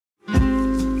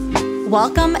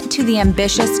Welcome to the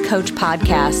Ambitious Coach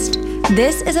Podcast.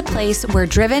 This is a place where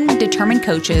driven, determined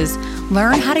coaches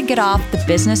learn how to get off the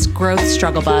business growth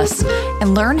struggle bus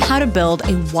and learn how to build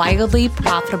a wildly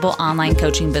profitable online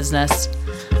coaching business.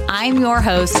 I'm your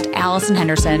host, Allison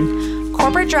Henderson,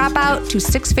 corporate dropout to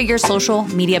six-figure social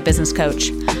media business coach.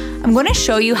 I'm going to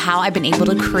show you how I've been able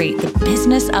to create the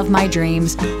business of my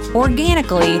dreams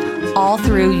organically, all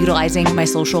through utilizing my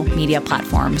social media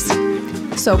platforms.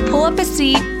 So pull up a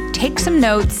seat, take some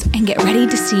notes, and get ready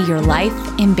to see your life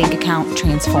and bank account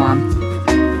transform.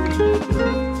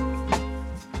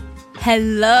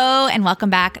 Hello, and welcome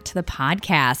back to the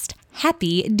podcast.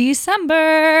 Happy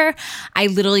December. I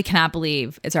literally cannot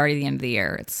believe it's already the end of the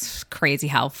year. It's crazy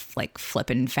how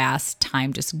flippin' fast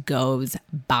time just goes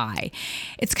by.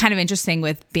 It's kind of interesting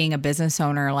with being a business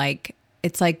owner,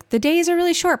 it's like the days are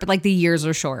really short, but the years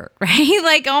are short,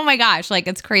 right? Oh my gosh,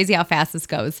 it's crazy how fast this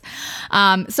goes.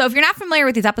 So if you're not familiar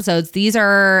with these episodes, these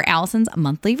are Allison's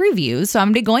monthly reviews. So I'm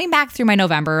going to be going back through my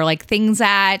November, things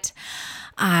that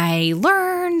I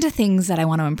learned, things that I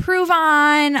want to improve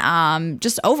on,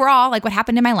 just overall, what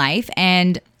happened in my life.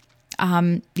 And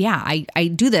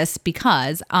I do this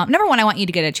because, number one, I want you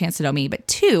to get a chance to know me, but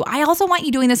two, I also want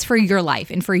you doing this for your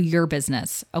life and for your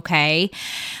business, okay?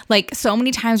 So many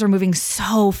times we're moving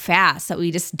so fast that we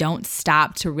just don't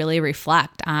stop to really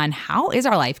reflect on how is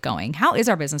our life going? How is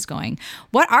our business going?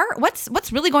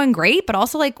 What's really going great, but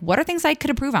also what are things I could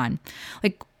improve on?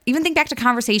 Even think back to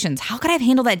conversations. How could I have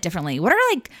handled that differently? What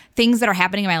are things that are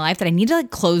happening in my life that I need to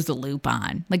close the loop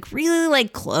on? Really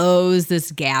close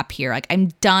this gap here. I'm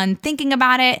done thinking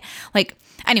about it.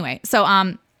 Anyway, so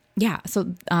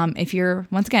if you're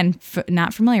once again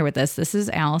not familiar with this is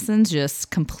Allison's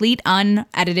just complete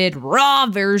unedited raw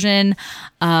version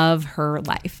of her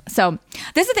life. So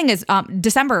this the thing is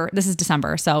December. This is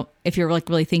December. So if you're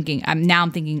really thinking,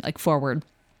 I'm thinking forward.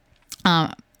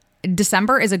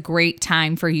 December is a great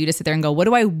time for you to sit there and go, what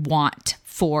do I want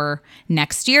for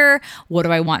next year? What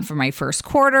do I want for my first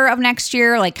quarter of next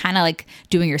year?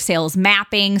 Doing your sales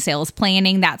mapping, sales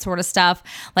planning, that sort of stuff.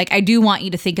 I do want you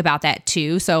to think about that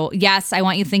too. So yes, I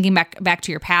want you thinking back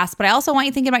to your past, but I also want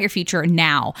you thinking about your future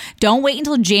now. Don't wait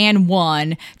until Jan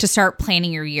 1 to start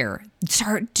planning your year.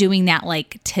 Start doing that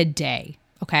today.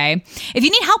 Okay. If you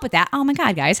need help with that, oh my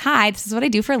God, guys, hi, this is what I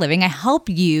do for a living. I help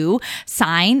you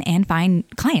sign and find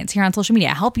clients here on social media.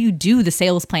 I help you do the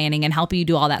sales planning and help you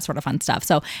do all that sort of fun stuff.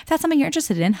 So if that's something you're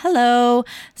interested in, hello,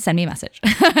 send me a message.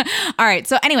 All right.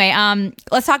 So anyway,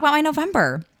 let's talk about my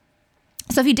November.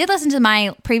 So if you did listen to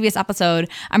my previous episode,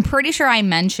 I'm pretty sure I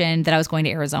mentioned that I was going to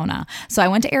Arizona. So I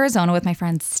went to Arizona with my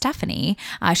friend Stephanie.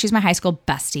 She's my high school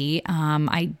bestie.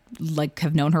 I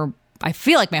have known her, I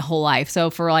feel my whole life. So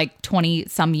for 20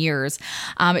 some years,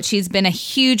 but she's been a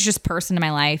huge just person in my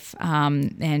life.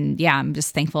 And yeah, I'm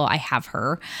just thankful I have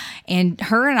her. And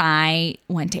her and I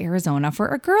went to Arizona for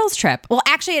a girls trip. Well,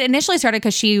 actually it initially started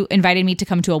because she invited me to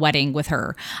come to a wedding with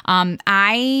her.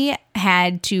 I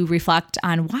had to reflect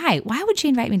on why would she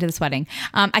invite me to this wedding?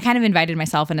 I kind of invited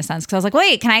myself in a sense because I was like,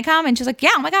 wait, can I come? And she's like, yeah,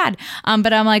 oh my God.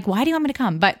 But I'm like, why do you want me to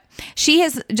come? But she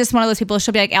is just one of those people.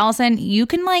 She'll be like, Allison, you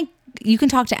can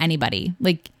talk to anybody.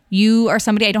 You are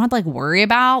somebody I don't have to worry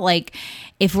about.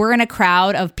 If we're in a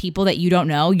crowd of people that you don't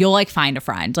know, you'll find a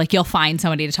friend. You'll find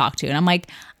somebody to talk to. And I'm like,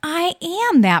 I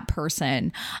am that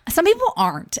person. Some people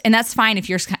aren't. And that's fine if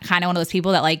you're kind of one of those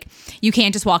people that you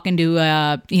can't just walk into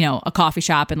a coffee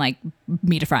shop and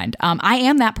meet a friend. I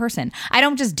am that person. I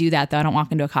don't just do that though. I don't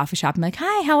walk into a coffee shop and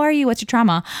hi, how are you? What's your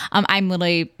trauma? I'm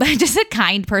literally just a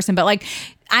kind person, but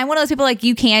I'm one of those people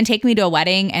you can take me to a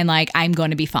wedding and I'm going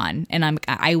to be fun and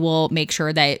I will make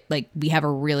sure that we have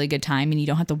a really good time and you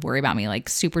don't have to worry about me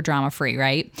super drama free,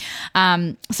 right?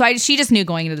 So she just knew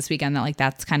going into this weekend that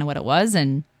that's kind of what it was.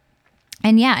 And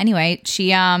yeah, anyway,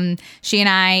 she and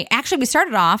I, actually we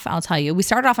started off at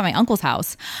my uncle's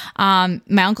house. My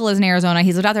uncle lives in Arizona.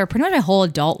 He's lived out there pretty much my whole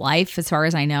adult life as far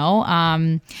as I know.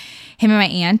 Him and my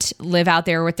aunt live out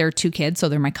there with their two kids, so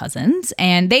they're my cousins,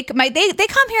 and they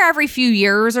come here every few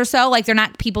years or so. They're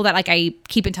not people that I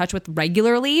keep in touch with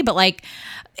regularly, but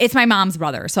it's my mom's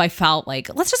brother, so I felt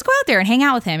let's just go out there and hang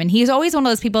out with him. And he's always one of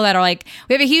those people that are we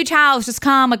have a huge house, just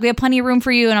come, we have plenty of room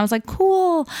for you. And I was like,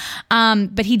 cool.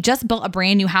 But he just built a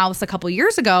brand new house a couple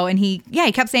years ago, and he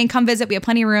kept saying, come visit, we have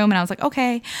plenty of room. And I was like,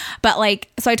 okay. But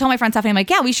so I told my friend Stephanie, I'm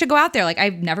yeah, we should go out there.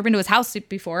 I've never been to his house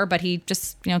before, but he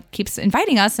just keeps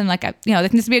inviting us, and I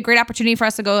think this would be a great opportunity for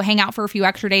us to go hang out for a few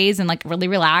extra days and really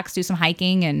relax, do some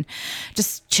hiking and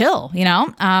just chill,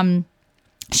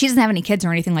 She doesn't have any kids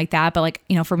or anything like that. But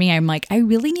for me, I'm I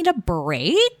really need a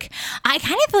break. I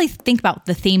kind of really think about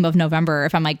the theme of November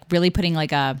if I'm really putting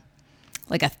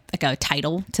like a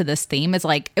title to this theme. It's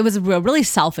like, it was a really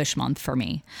selfish month for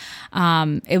me.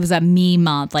 It was a me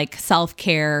month, like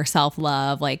self-care,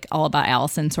 self-love, like all about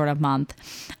Allison sort of month.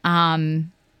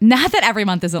 Not that every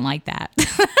month isn't like that,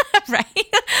 right?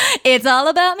 It's all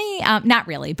about me. Not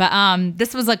really, but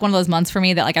this was like one of those months for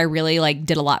me that like I really like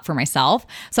did a lot for myself.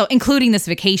 So including this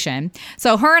vacation.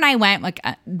 So her and I went like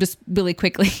just really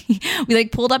quickly. We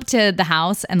like pulled up to the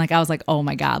house and like I was like, oh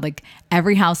my God, like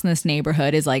every house in this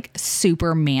neighborhood is like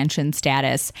super mansion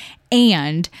status,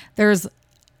 and there's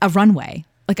a runway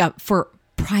like for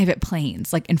private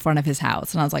planes like in front of his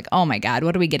house. And I was like, oh my God,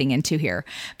 what are we getting into here?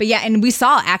 But yeah, and we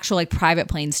saw actual like private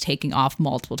planes taking off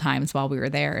multiple times while we were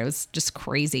there. It was just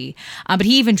crazy. But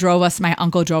he even my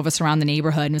uncle drove us around the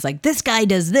neighborhood and was like, this guy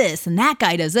does this and that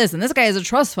guy does this and this guy has a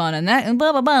trust fund and that and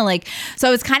blah, blah, blah. Like,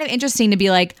 so it's kind of interesting to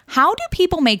be like, how do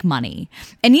people make money?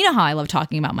 And you know how I love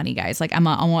talking about money, guys. Like I'm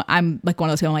like one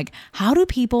of those people, I'm like, how do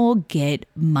people get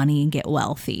money and get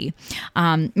wealthy?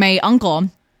 My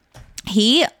uncle,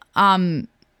 he,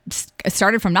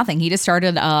 started from nothing. He just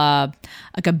started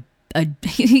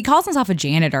he calls himself a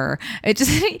janitor.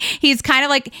 He's kind of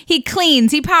like, he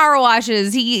cleans, he power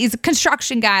washes, he's a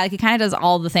construction guy. Like he kind of does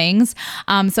all the things.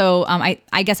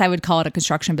 I guess I would call it a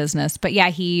construction business, but yeah,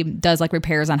 he does like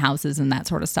repairs on houses and that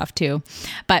sort of stuff too.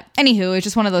 But anywho, it's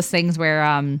just one of those things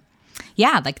where,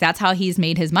 yeah, like that's how he's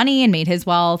made his money and made his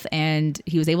wealth. And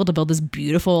he was able to build this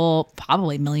beautiful,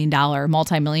 probably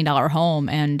multi-million-dollar home.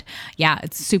 And yeah,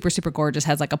 it's super, super gorgeous.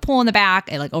 Has like a pool in the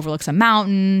back. It like overlooks a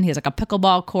mountain. He has like a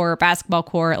pickleball court, basketball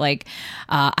court, like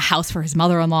a house for his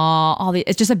mother-in-law.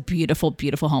 It's just a beautiful,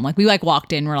 beautiful home. Like we like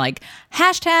walked in, we're like,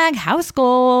 #house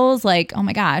goals. Like, oh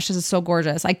my gosh, this is so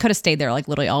gorgeous. I could have stayed there like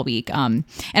literally all week. And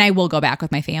I will go back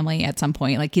with my family at some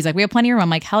point. Like he's like, we have plenty of room. I'm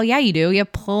like, hell yeah, you do. You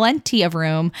have plenty of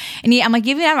room. And I'm like,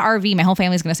 if you have an RV, my whole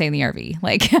family's going to stay in the RV.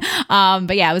 Like,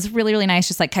 but yeah, it was really, really nice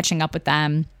just like catching up with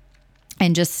them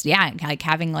and just, yeah, like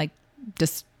having like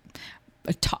just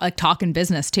a talk in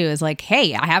business too is like,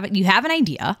 hey, you have an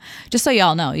idea. Just so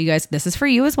y'all know, you guys, this is for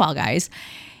you as well, guys.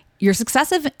 Your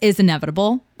success is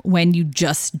inevitable when you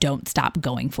just don't stop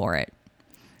going for it.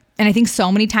 And I think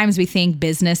so many times we think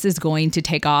business is going to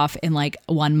take off in like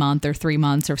 1 month or 3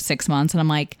 months or 6 months. And I'm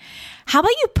like, how about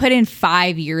you put in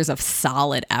 5 years of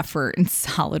solid effort and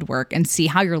solid work and see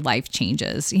how your life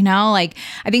changes? You know, like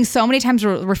I think so many times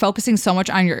we're focusing so much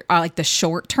on your like the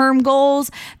short term goals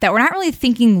that we're not really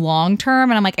thinking long term.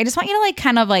 And I'm like, I just want you to like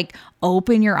kind of like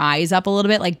open your eyes up a little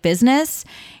bit. Like business,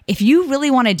 if you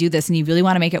really want to do this and you really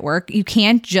want to make it work, you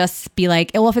can't just be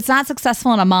like, well, if it's not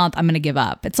successful in a month, I'm going to give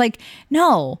up. It's like,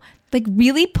 no, like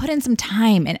really put in some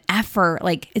time and effort.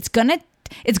 Like it's gonna,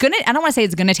 I don't want to say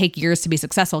it's going to take years to be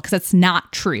successful because it's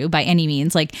not true by any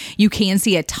means. Like you can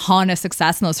see a ton of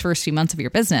success in those first few months of your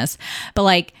business, but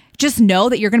like, just know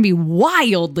that you're going to be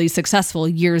wildly successful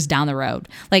years down the road,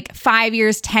 like 5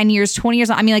 years, 10 years, 20 years.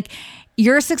 I mean, like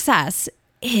your success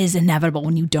is inevitable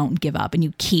when you don't give up and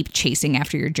you keep chasing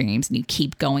after your dreams and you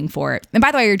keep going for it. And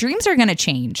by the way, your dreams are going to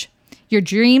change. Your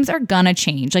dreams are going to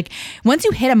change. Like once you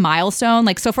hit a milestone,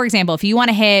 like, so for example, if you want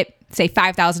to hit say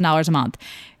 $5,000 a month,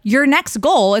 your next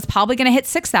goal is probably going to hit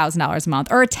 $6,000 a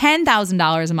month or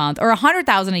 $10,000 a month or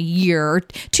 $100,000 a year or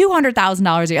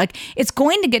 $200,000 a year. Like it's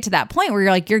going to get to that point where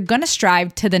you're like, you're going to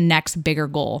strive to the next bigger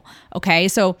goal. Okay.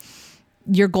 So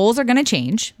your goals are going to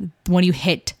change when you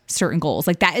hit certain goals.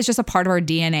 Like that is just a part of our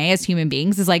DNA as human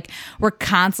beings, is like, we're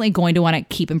constantly going to want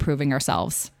to keep improving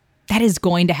ourselves. That is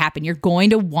going to happen. You're going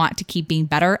to want to keep being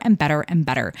better and better and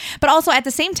better. But also at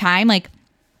the same time, like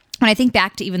when I think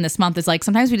back to even this month, is like,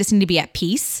 sometimes we just need to be at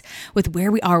peace with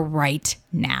where we are right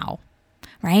now.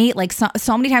 Right? Like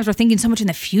so many times we're thinking so much in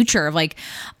the future of like,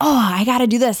 oh, I got to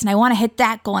do this and I want to hit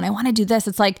that goal and I want to do this.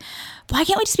 It's like, why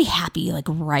can't we just be happy like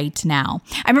right now?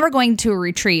 I remember going to a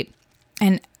retreat,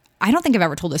 and I don't think I've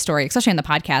ever told this story, especially in the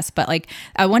podcast, but like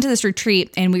I went to this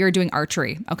retreat and we were doing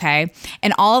archery. Okay.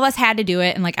 And all of us had to do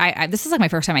it. And like, this is like my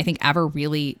first time I think ever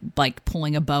really like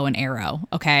pulling a bow and arrow.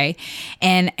 Okay.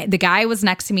 And the guy was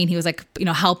next to me and he was like, you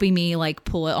know, helping me like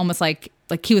pull it, almost like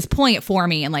he was pulling it for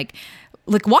me and like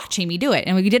watching me do it.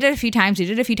 And we did it a few times.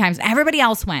 Everybody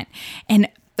else went. And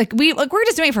we're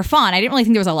just doing it for fun. I didn't really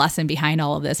think there was a lesson behind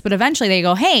all of this, but eventually they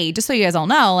go, hey, just so you guys all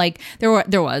know, like there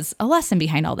was a lesson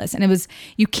behind all this. And it was,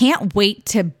 you can't wait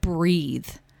to breathe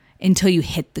until you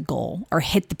hit the goal or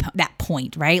hit that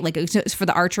point, right? Like for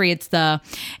the archery, it's the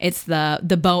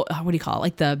bow. What do you call it?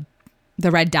 Like the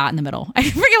the red dot in the middle. I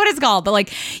forget what it's called, but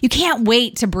like, you can't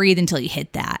wait to breathe until you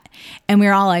hit that. And we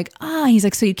were all like, oh, he's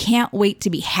like, so you can't wait to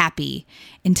be happy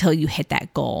until you hit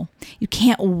that goal. You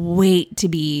can't wait to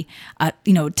be,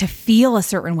 to feel a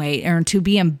certain way or to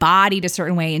be embodied a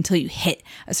certain way until you hit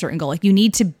a certain goal. Like, you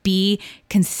need to be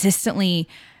consistently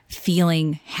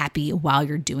feeling happy while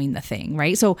you're doing the thing,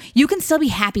 right? So you can still be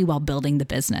happy while building the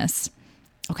business.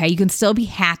 Okay. You can still be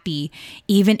happy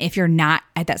even if you're not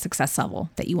at that success level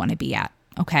that you want to be at.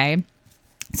 Okay.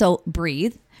 So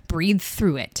breathe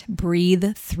through it.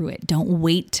 Breathe through it. Don't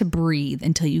wait to breathe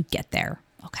until you get there.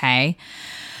 Okay.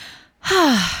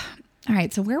 All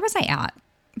right. So where was I at?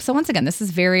 So once again, this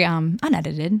is very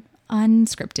unedited,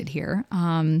 unscripted here.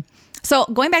 So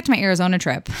going back to my Arizona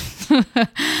trip,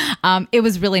 it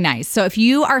was really nice. So if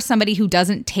you are somebody who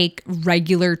doesn't take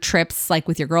regular trips, like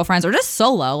with your girlfriends or just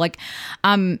solo, like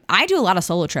I do a lot of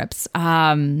solo trips.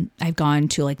 I've gone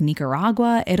to like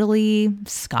Nicaragua, Italy,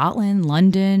 Scotland,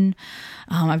 London.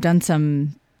 I've done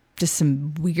some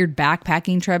weird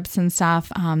backpacking trips and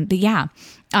stuff. But yeah.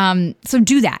 So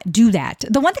do that.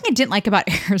 The one thing I didn't like about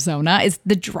Arizona is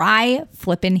the dry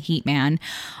flippin' heat, man.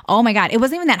 Oh my God. It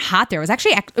wasn't even that hot there. It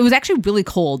was actually really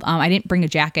cold. I didn't bring a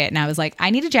jacket and I was like, I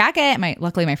need a jacket.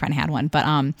 Luckily my friend had one, but,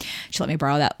 she let me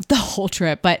borrow that the whole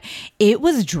trip, but it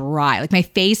was dry. Like my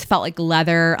face felt like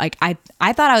leather. Like I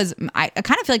thought I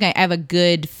kind of feel like I have a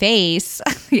good face.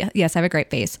 Yes, I have a great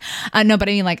face. No, but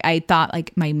I mean, like, I thought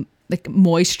like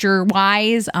moisture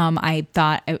wise, I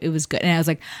thought it was good. And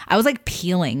I was like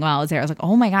peeling while I was there. I was like,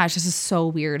 oh my gosh, this is so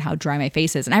weird how dry my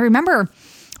face is. And I remember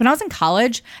when I was in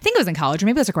college, I think it was in college, or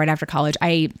maybe it was like right after college,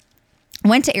 I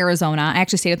went to Arizona. I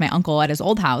actually stayed with my uncle at his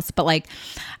old house, but like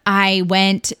I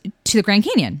went to the Grand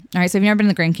Canyon. All right. So if you've never been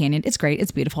to the Grand Canyon, it's great.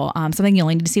 It's beautiful. Something you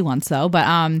only need to see once though, but,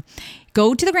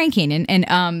 go to the Grand Canyon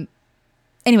and,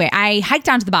 anyway, I hiked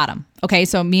down to the bottom. Okay.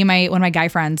 So me and one of my guy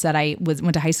friends that I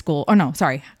went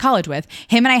to college with,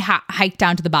 him and I hiked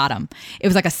down to the bottom. It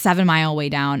was like a 7-mile way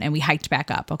down and we hiked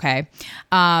back up. Okay.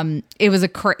 It was a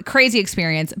crazy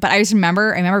experience, but I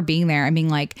remember being there and being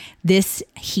like, this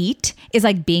heat is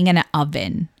like being in an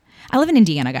oven. I live in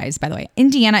Indiana, guys, by the way.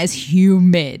 Indiana is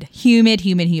humid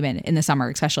in the summer,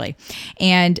 especially.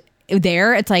 And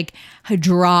there it's like a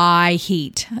dry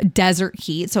heat, desert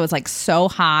heat. So it's like so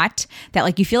hot that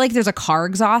like you feel like there's a car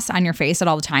exhaust on your face at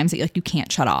all the times that you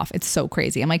can't shut off. It's so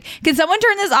crazy. I'm like, can someone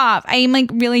turn this off? I'm like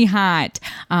really hot.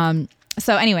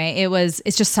 So anyway,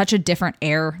 it's just such a different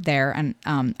air there. And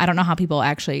I don't know how people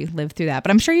actually live through that,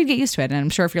 but I'm sure you'd get used to it. And I'm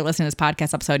sure if you're listening to this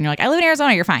podcast episode and you're like, I live in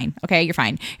Arizona, you're fine. Okay, you're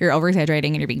fine. You're over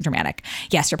exaggerating and you're being dramatic.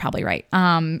 Yes, you're probably right.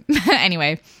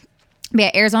 Anyway, but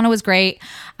yeah, Arizona was great.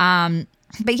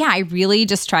 But yeah, I really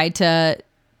just tried to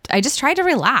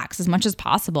relax as much as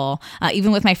possible.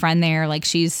 Even with my friend there, like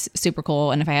she's super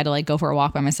cool. And if I had to like go for a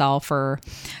walk by myself or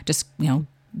just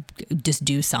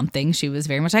do something, she was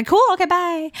very much like, cool, okay,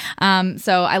 bye.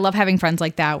 So I love having friends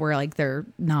like that where like they're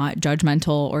not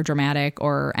judgmental or dramatic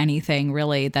or anything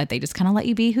really, that they just kind of let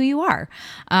you be who you are.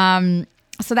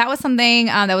 So that was something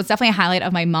that was definitely a highlight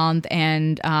of my month.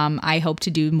 And I hope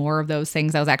to do more of those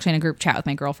things. I was actually in a group chat with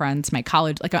my girlfriends, my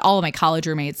college, like all of my college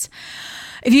roommates.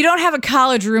 If you don't have a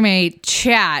college roommate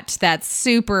chat, that's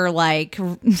super like, I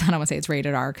don't want to say it's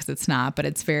rated R because it's not, but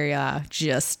it's very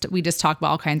we just talk about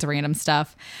all kinds of random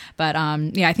stuff. But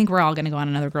yeah, I think we're all going to go on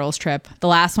another girls trip. The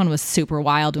last one was super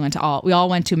wild. We all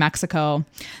went to Mexico.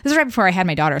 This is right before I had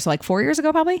my daughter. So like 4 years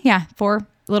ago, probably. Yeah, a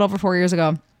little over 4 years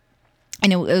ago.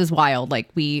 And it was wild.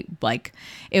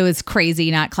 It was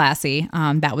crazy, not classy.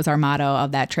 That was our motto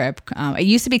of that trip. It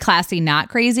used to be classy, not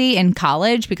crazy in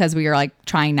college because we were like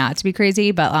trying not to be crazy.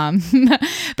 But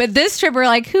but this trip we're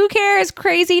like, who cares?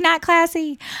 Crazy, not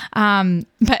classy. But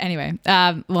anyway,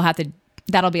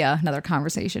 that'll be another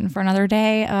conversation for another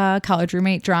day. College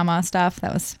roommate drama stuff.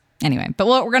 Anyway. But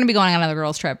we're going to be going on another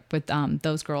girls trip with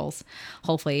those girls,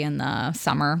 hopefully in the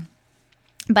summer.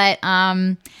 But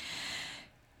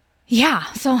yeah.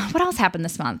 So what else happened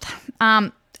this month?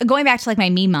 Going back to like my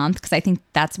me month, because I think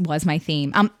that was my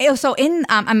theme. I'm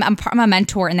a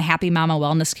mentor in the Happy Mama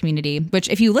Wellness community, which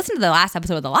if you listen to the last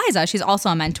episode with Eliza, she's also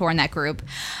a mentor in that group.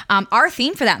 Our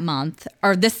theme for that month,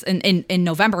 or this in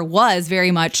November, was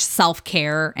very much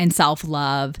self-care and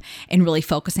self-love and really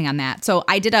focusing on that. So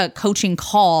I did a coaching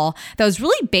call that was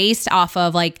really based off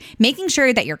of like making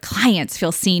sure that your clients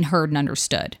feel seen, heard, and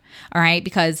understood. All right.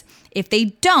 Because if they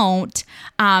don't,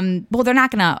 they're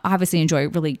not going to obviously enjoy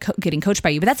really getting coached by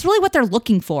you. But that's really what they're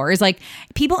looking for, is like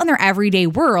people in their everyday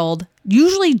world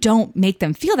usually don't make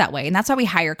them feel that way. And that's why we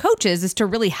hire coaches, is to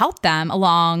really help them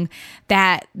along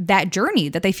that journey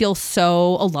that they feel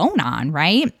so alone on.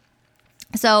 Right.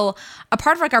 So a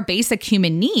part of like our basic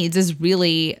human needs is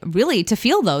really, really to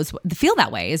feel that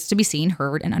way, is to be seen,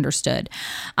 heard, and understood.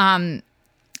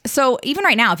 So even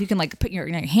right now, if you can like put your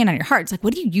hand on your heart, it's like,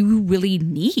 what do you really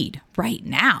need right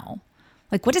now?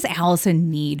 Like, what does Allison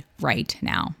need right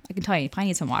now? I can tell you, if I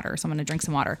need some water, so I'm going to drink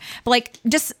some water. But like,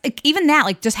 just like, even that,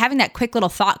 like just having that quick little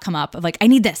thought come up of like, I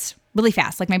need this really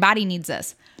fast. Like my body needs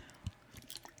this.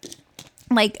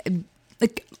 Like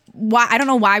why? I don't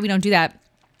know why we don't do that.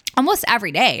 Almost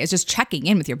every day is just checking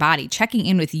in with your body, checking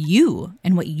in with you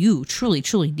and what you truly,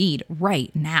 truly need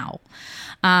right now.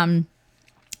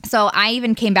 So I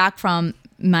even came back from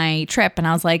my trip and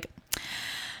I was like,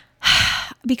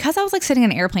 because I was like sitting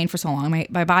in an airplane for so long,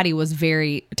 my body was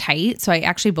very tight. So I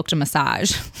actually booked a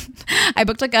massage. I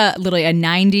booked like a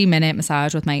 90-minute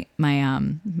massage with my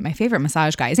favorite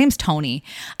massage guy. His name's Tony.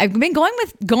 I've been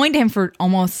going to him for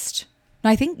almost,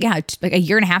 I think, like a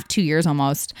year and a half, 2 years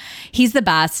almost. He's the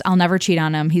best. I'll never cheat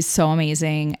on him. He's so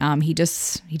amazing. He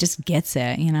just gets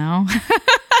it, you know?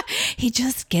 He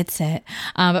just gets it.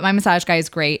 But my massage guy is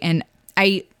great. And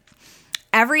every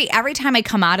time I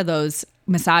come out of those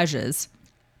massages,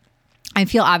 I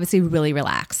feel obviously really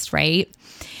relaxed, right?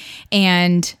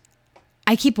 And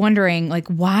I keep wondering, like,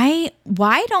 why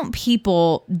don't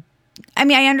people, I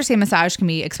mean, I understand massage can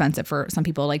be expensive for some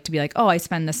people, like to be like, oh, I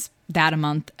spend that a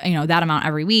month, that amount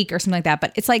every week or something like that.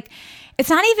 But it's like, it's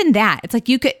not even that. It's like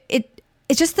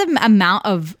it's just the amount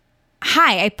of,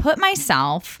 I give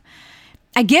myself,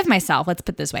 let's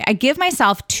put it this way. I give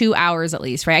myself 2 hours at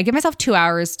least, right? I give myself 2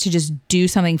 hours to just do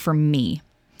something for me.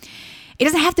 It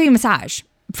doesn't have to be a massage.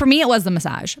 For me, it was the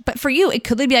massage. But for you, it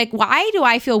could be like, why do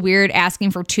I feel weird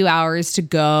asking for 2 hours to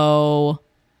go?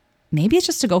 Maybe it's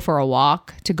just to go for a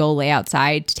walk, to go lay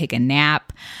outside, to take a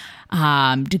nap,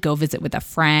 to go visit with a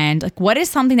friend. Like, what is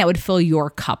something that would fill your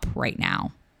cup right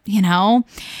now?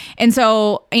 And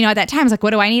so, at that time, I was like,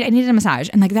 what do I need? I needed a massage.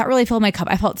 And like, that really filled my cup.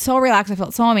 I felt so relaxed. I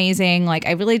felt so amazing. Like,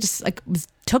 I really just like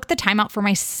took the time out for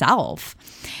myself.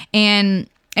 And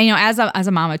as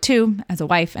a mama too, as a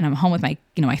wife, and I'm home with my,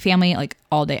 my family, like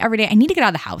all day, every day, I need to get out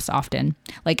of the house often.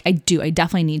 Like I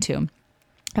definitely need to.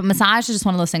 But massage is just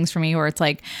one of those things for me where it's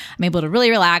like, I'm able to really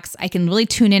relax. I can really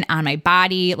tune in on my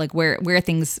body, like where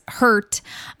things hurt,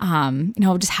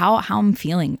 just how I'm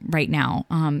feeling right now.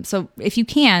 So if you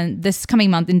can, this coming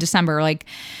month in December, like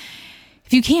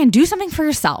if you can, do something for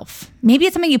yourself. Maybe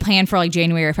it's something you plan for like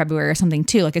January or February or something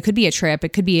too. Like it could be a trip, it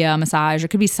could be a massage, it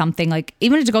could be something like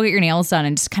even to go get your nails done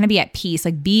and just kind of be at peace,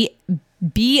 like be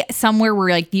somewhere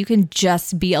where like you can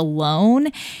just be alone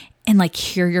and like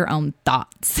hear your own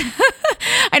thoughts.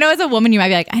 I know as a woman, you might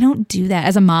be like, I don't do that.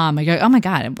 As a mom, like, oh my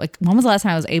God, like when was the last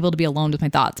time I was able to be alone with my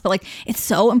thoughts? But like, it's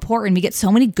so important. We get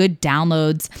so many good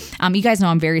downloads. You guys know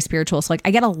I'm very spiritual. So like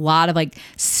I get a lot of like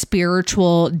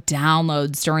spiritual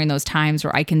downloads during those times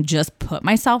where I can just put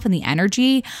myself in the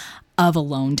energy of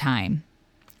alone time.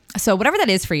 So whatever that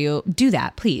is for you, do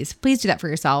that. Please do that for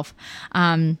yourself.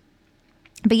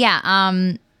 But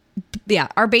yeah,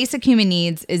 our basic human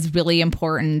needs is really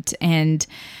important. And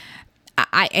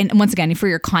and once again, for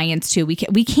your clients too, we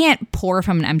can't pour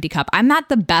from an empty cup. I'm not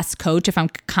the best coach if I'm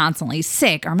constantly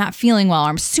sick or I'm not feeling well or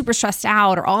I'm super stressed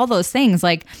out or all those things.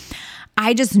 Like,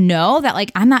 I just know that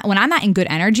like when I'm not in good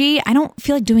energy, I don't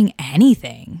feel like doing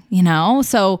anything,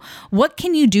 So what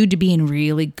can you do to be in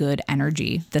really good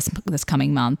energy this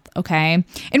coming month? Okay.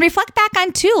 And reflect back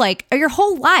on too, like your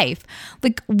whole life.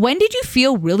 Like, when did you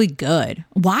feel really good?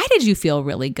 Why did you feel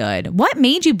really good? What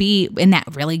made you be in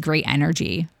that really great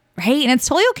energy? Right. And it's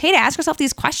totally okay to ask yourself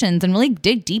these questions and really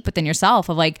dig deep within yourself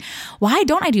of like, why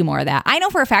don't I do more of that? I know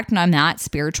for a fact when I'm not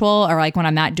spiritual or like when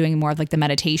I'm not doing more of like the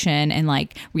meditation and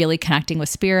like really connecting with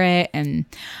spirit and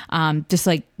just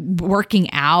like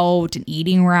working out and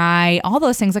eating right, all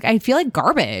those things, like I feel like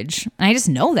garbage. And I just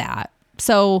know that.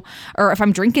 So, or if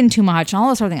I'm drinking too much and all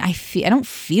those sort of things, I don't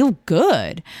feel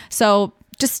good. So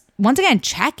just once again,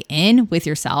 check in with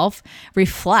yourself,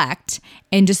 reflect,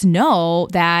 and just know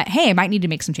that, hey, I might need to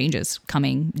make some changes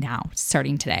coming now,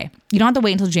 starting today. You don't have to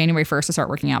wait until January 1st to start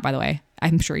working out, by the way.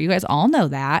 I'm sure you guys all know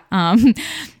that.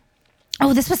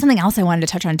 This was something else I wanted to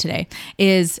touch on today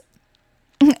is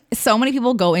so many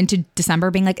people go into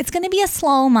December being like, it's going to be a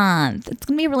slow month. It's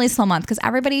going to be a really slow month because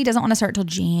everybody doesn't want to start till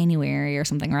January or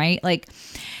something, right? Like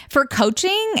for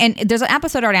coaching, and there's an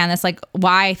episode already on this, like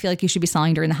why I feel like you should be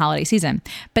selling during the holiday season.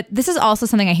 But this is also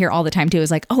something I hear all the time too, is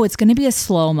like, oh, it's going to be a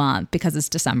slow month because it's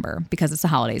December, because it's the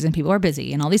holidays and people are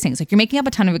busy and all these things. Like you're making up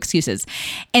a ton of excuses.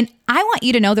 And I want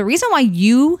you to know the reason why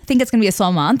you think it's going to be a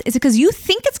slow month is because you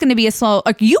think it's going to be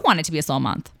you want it to be a slow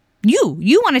month.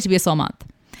 You want it to be a slow month.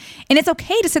 And it's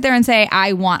okay to sit there and say,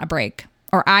 I want a break.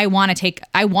 or I want to take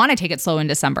it slow in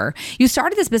December. You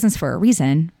started this business for a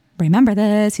reason. Remember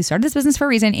this. You started this business for a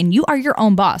reason, and you are your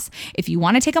own boss. If you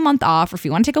want to take a month off, or if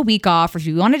you want to take a week off, or if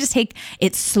you want to just take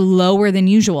it slower than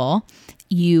usual,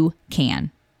 you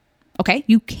can. Okay?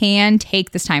 You can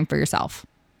take this time for yourself.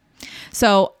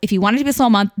 So if you want it to be a slow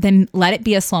month, then let it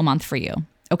be a slow month for you.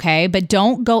 Okay? But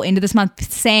don't go into this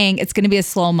month saying it's going to be a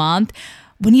slow month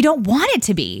when you don't want it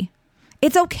to be.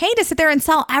 It's okay to sit there and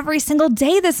sell every single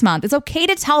day this month. It's okay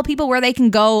to tell people where they can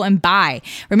go and buy.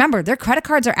 Remember, their credit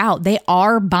cards are out. They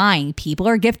are buying. People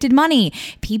are gifted money.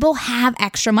 People have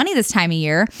extra money this time of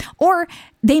year, or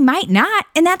they might not,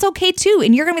 and that's okay too.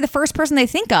 And you're going to be the first person they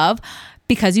think of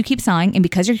because you keep selling and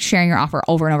because you're sharing your offer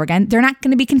over and over again. They're not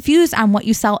going to be confused on what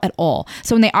you sell at all.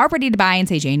 So when they are ready to buy in,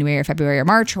 say, January or February or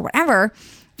March or whatever,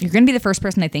 you're going to be the first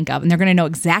person they think of, and they're going to know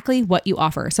exactly what you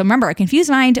offer. So remember, a confused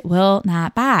mind will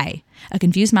not buy. A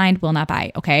confused mind will not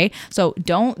buy. Okay. So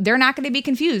they're not going to be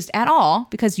confused at all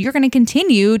because you're going to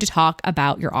continue to talk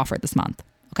about your offer this month.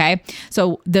 Okay.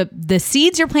 So the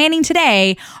seeds you're planting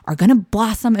today are going to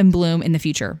blossom and bloom in the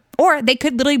future, or they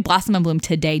could literally blossom and bloom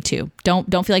today too. Don't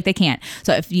feel like they can't.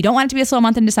 So if you don't want it to be a slow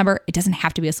month in December, it doesn't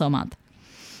have to be a slow month.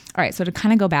 All right, so to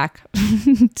kind of go back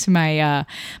to my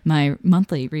my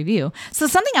monthly review. So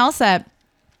something else that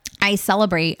I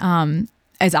celebrate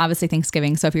is obviously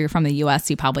Thanksgiving. So if you're from the US,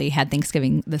 you probably had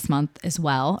Thanksgiving this month as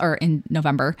well, or in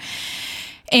November.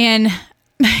 And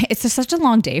it's just such a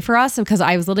long day for us because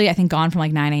I was literally, I think, gone from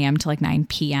like 9 a.m. to like 9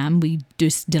 p.m. We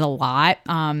just did a lot.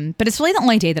 But it's really the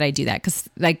only day that I do that because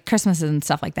like Christmas and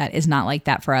stuff like that is not like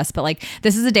that for us. But like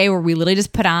this is a day where we literally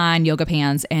just put on yoga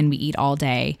pants and we eat all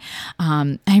day.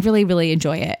 I really, really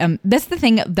enjoy it. That's the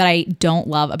thing that I don't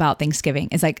love about Thanksgiving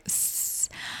is like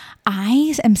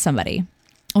I am somebody.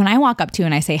 When I walk up to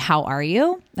and I say, how are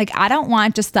you? Like, I don't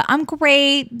want just I'm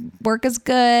great, work is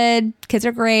good, kids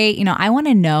are great. You know, I want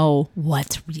to know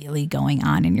what's really going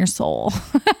on in your soul.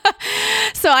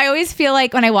 So I always feel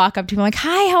like when I walk up to people, I'm like,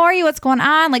 hi, how are you? What's going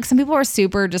on? Like some people are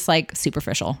super, just like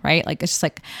superficial, right? Like, it's just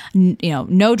like,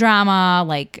 no drama,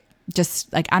 like,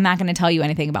 just like, I'm not going to tell you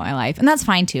anything about my life. And that's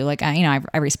fine too. Like, I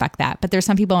respect that. But there's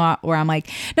some people where I'm like,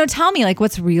 no, tell me like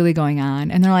what's really going on.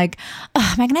 And they're like, am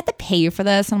I going to have to pay you for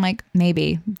this? And I'm like,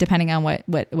 maybe, depending on what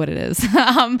it is.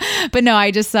 But no,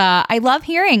 I just, I love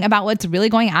hearing about what's really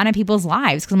going on in people's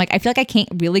lives. Cause I'm like, I feel like I can't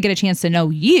really get a chance to know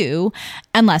you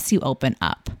unless you open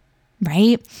up.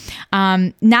 Right?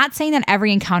 Not saying that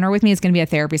every encounter with me is going to be a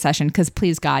therapy session because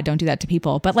please God, don't do that to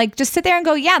people. But like, just sit there and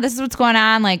go, yeah, this is what's going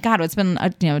on. Like, God, it's been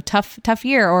a tough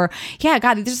year. Or yeah,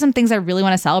 God, these are some things I really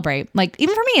want to celebrate. Like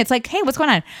even for me, it's like, hey, what's going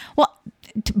on? Well,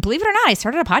 believe it or not, I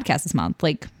started a podcast this month.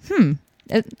 Like, isn't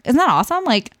that awesome?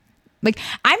 Like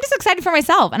I'm just excited for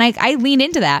myself and I lean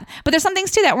into that. But there's some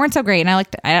things too that weren't so great. And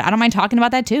I don't mind talking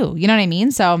about that too. You know what I mean?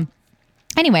 So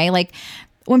anyway, like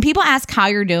when people ask how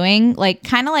you're doing, like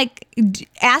kind of like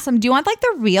ask them, do you want like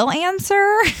the real answer?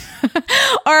 Or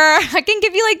I can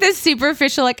give you like this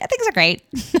superficial, like things are great.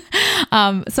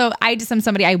 So I just am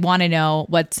somebody, I want to know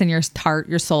what's in your heart,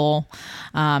 your soul,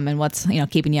 and what's,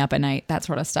 keeping you up at night, that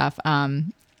sort of stuff.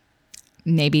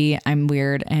 Maybe I'm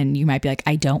weird and you might be like,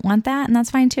 I don't want that. And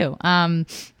that's fine too.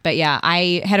 But yeah,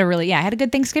 I had a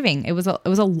good Thanksgiving. It was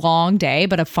a long day,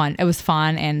 but it was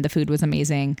fun. And the food was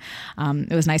amazing.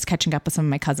 It was nice catching up with some of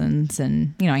my cousins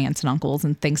and, aunts and uncles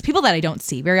and things, people that I don't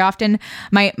see very often.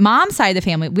 My mom's side of the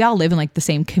family, we all live in like the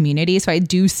same community. So I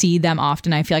do see them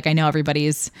often. I feel like I know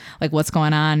everybody's like what's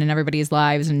going on in everybody's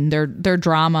lives and their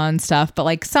drama and stuff. But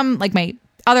like some, like my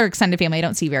other extended family I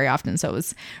don't see very often. So it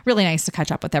was really nice to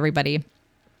catch up with everybody.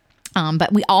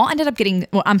 But we all ended up getting,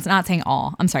 well, I'm not saying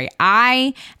all, I'm sorry.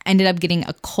 I ended up getting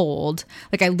a cold.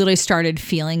 Like I literally started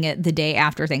feeling it the day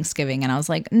after Thanksgiving and I was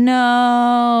like,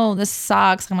 no, this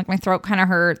sucks. I'm like, my throat kind of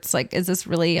hurts. Like, is this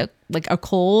really a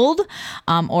cold?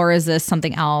 Or is this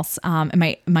something else?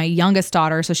 And my youngest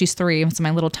daughter, so she's 3. So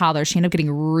my little toddler, she ended up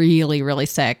getting really, really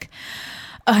sick.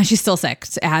 She's still sick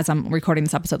as I'm recording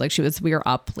this episode. Like we were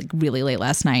up like really late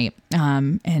last night.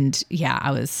 And yeah,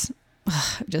 I was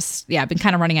I've been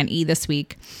kind of running on E this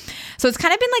week. So it's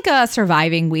kind of been like a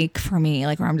surviving week for me,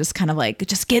 like where I'm just kind of like,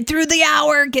 just get through the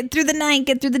hour, get through the night,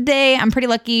 get through the day. I'm pretty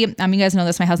lucky. You guys know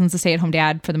this. My husband's a stay-at-home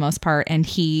dad for the most part. And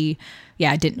I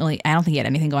don't think he had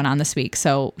anything going on this week.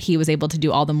 So he was able to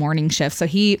do all the morning shifts. So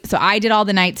I did all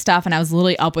the night stuff and I was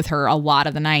literally up with her a lot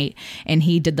of the night. And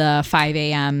he did the 5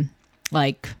 a.m.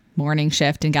 like morning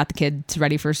shift and got the kids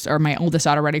ready or my oldest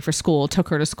daughter ready for school, took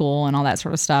her to school and all that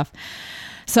sort of stuff.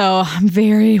 So I'm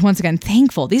very, once again,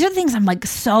 thankful. These are the things I'm like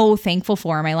so thankful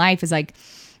for in my life is like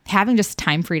having just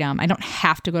time freedom. I don't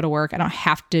have to go to work. I don't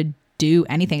have to do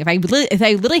anything. If I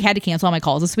literally had to cancel all my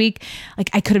calls this week, like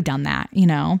I could have done that, you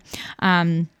know?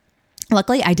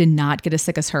 Luckily, I did not get as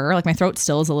sick as her. Like my throat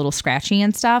still is a little scratchy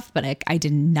and stuff, but I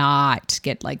did not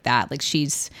get like that. Like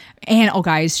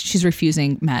guys, she's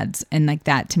refusing meds. And like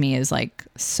that to me is like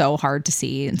so hard to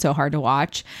see and so hard to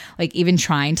watch. Like even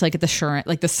trying to like get the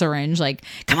syringe, like,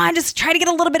 come on, just try to get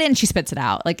a little bit in. She spits it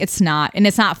out. Like it's not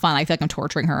fun. I feel like I'm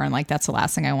torturing her and like, that's the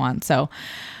last thing I want. So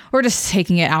we're just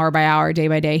taking it hour by hour, day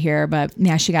by day here. But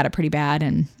yeah, she got it pretty bad.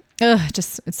 And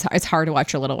it's hard to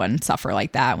watch your little one suffer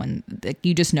like that when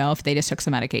you just know if they just took some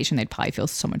medication, they'd probably feel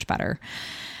so much better.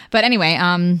 But anyway,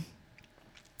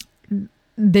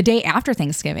 the day after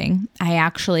Thanksgiving, I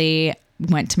actually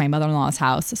went to my mother-in-law's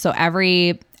house. So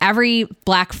every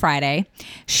Black Friday,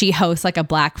 she hosts like a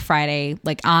Black Friday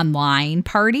like online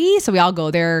party. So we all go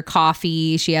there,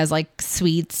 coffee. She has like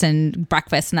sweets and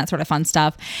breakfast and that sort of fun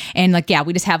stuff. And like, yeah,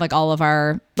 we just have like all of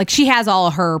our, like she has all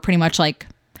of her pretty much like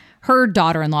her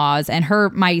daughter-in-laws and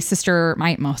my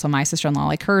sister-in-law,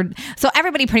 like her. So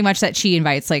everybody pretty much that she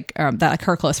invites, like that, like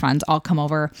her close friends all come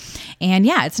over. And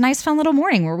yeah, it's a nice fun little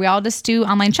morning where we all just do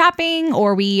online shopping,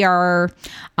 or we are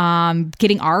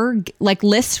getting our like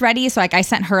lists ready. So like I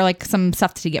sent her like some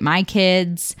stuff to get my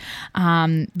kids.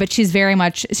 But she's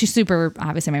super,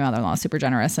 obviously my mother-in-law is super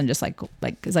generous and just like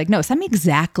is like, no, send me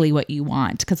exactly what you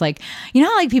want. Cause like, you know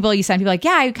how like you send people like,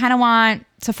 yeah, I kind of want,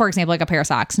 so for example, like a pair of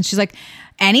socks. And she's like,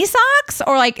 any socks?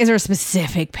 Or like, is there a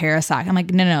specific pair of socks? I'm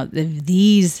like, no,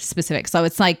 these specific. So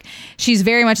it's like, she's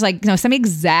very much like, no, send me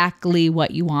exactly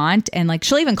what you want. And like,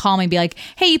 she'll even call me and be like,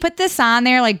 hey, you put this on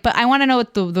there. Like, but I want to know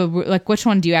what the like, which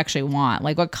one do you actually want?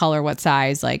 Like what color, what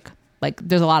size? Like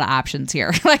there's a lot of options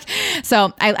here. Like,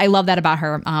 so I love that about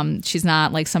her. She's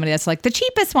not like somebody that's like the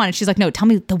cheapest one. She's like, no, tell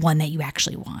me the one that you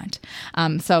actually want.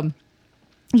 So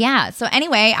yeah. So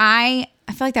anyway, I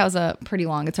feel like that was a pretty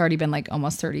long, it's already been like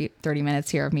almost 30 minutes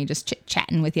here of me just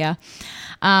chatting with you.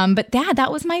 But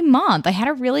that was my month. I had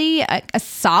a really a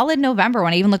solid November.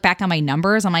 When I even look back on my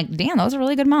numbers, I'm like, damn, that was a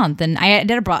really good month. And I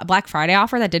did a Black Friday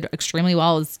offer that did extremely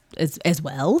well as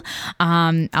well.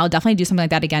 I'll definitely do something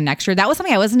like that again next year. That was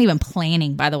something I wasn't even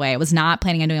planning, by the way. I was not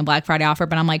planning on doing a Black Friday offer,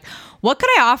 but I'm like, what could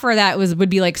I offer that would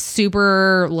be like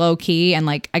super low key and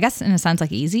like, I guess in a sense,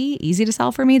 like easy to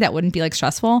sell for me, that wouldn't be like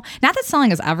stressful. Not that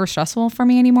selling is ever stressful for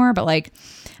me anymore, but like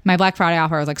my Black Friday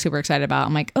offer I was like super excited about.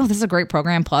 I'm like, oh, this is a great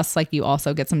program. Plus like you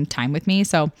also get some time with me.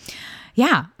 So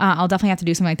yeah, I'll definitely have to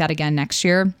do something like that again next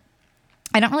year.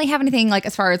 I don't really have anything like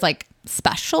as far as like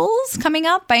specials coming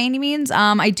up by any means.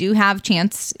 I do have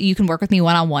chance. You can work with me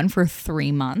one-on-one for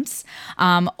 3 months.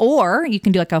 Or you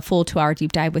can do like a full 2-hour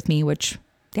deep dive with me, which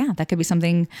yeah, that could be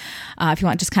something if you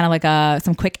want just kind of like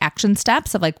some quick action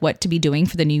steps of like what to be doing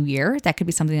for the new year. That could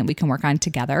be something that we can work on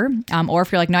together. Or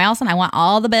if you're like, no, Allison, I want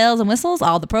all the bells and whistles,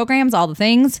 all the programs, all the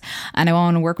things, and I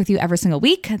want to work with you every single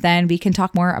week, then we can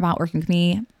talk more about working with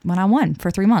me one-on-one for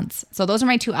 3 months. So those are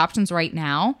my 2 options right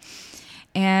now.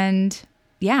 And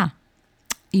yeah,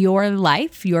 your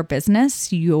life, your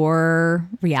business, your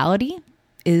reality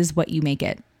is what you make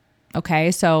it.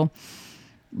 Okay. So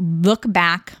look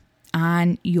back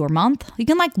on your month. You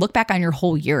can like look back on your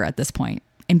whole year at this point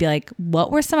and be like,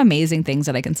 what were some amazing things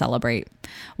that I can celebrate?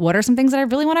 What are some things that I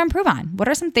really want to improve on? What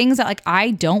are some things that like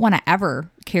I don't want to ever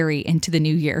carry into the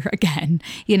new year again?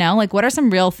 You know, like what are some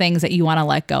real things that you want to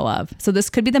let go of? So this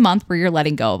could be the month where you're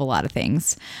letting go of a lot of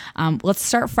things. Let's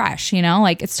start fresh, you know,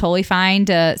 like it's totally fine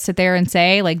to sit there and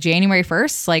say like January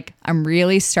 1st, like I'm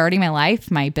really starting my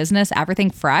life, my business,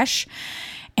 everything fresh.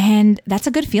 And that's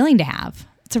a good feeling to have.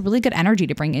 It's a really good energy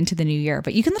to bring into the new year,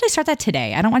 but you can literally start that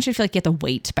today. I don't want you to feel like you have to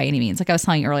wait by any means. Like I was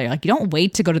telling you earlier, like you don't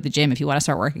wait to go to the gym if you want to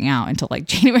start working out until like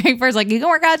January 1st, like you can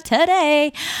work out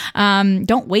today.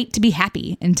 Don't wait to be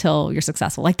happy until you're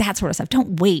successful. Like that sort of stuff.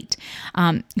 Don't wait.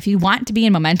 If you want to be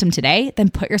in momentum today, then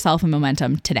put yourself in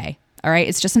momentum today. All right.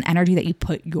 It's just an energy that you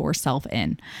put yourself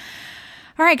in.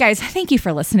 All right, guys, thank you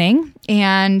for listening.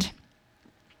 And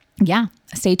yeah,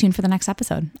 stay tuned for the next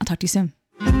episode. I'll talk to you soon.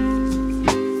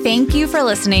 Thank you for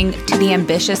listening to the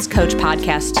Ambitious Coach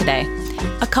podcast today.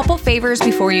 A couple favors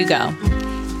before you go.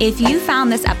 If you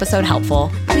found this episode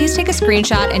helpful, please take a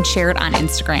screenshot and share it on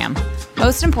Instagram.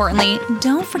 Most importantly,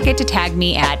 don't forget to tag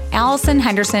me at Allison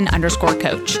Henderson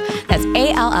 _coach. That's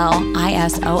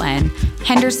ALLISON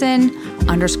Henderson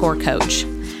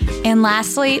 _coach. And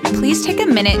lastly, please take a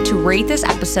minute to rate this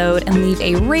episode and leave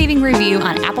a raving review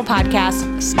on Apple Podcasts,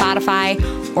 Spotify,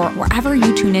 or wherever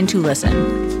you tune in to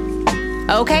listen.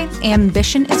 Okay,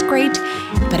 ambition is great,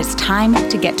 but it's time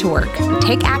to get to work.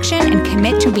 Take action and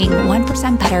commit to being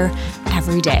 1% better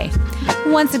every day.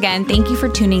 Once again, thank you for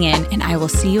tuning in, and I will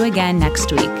see you again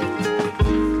next week.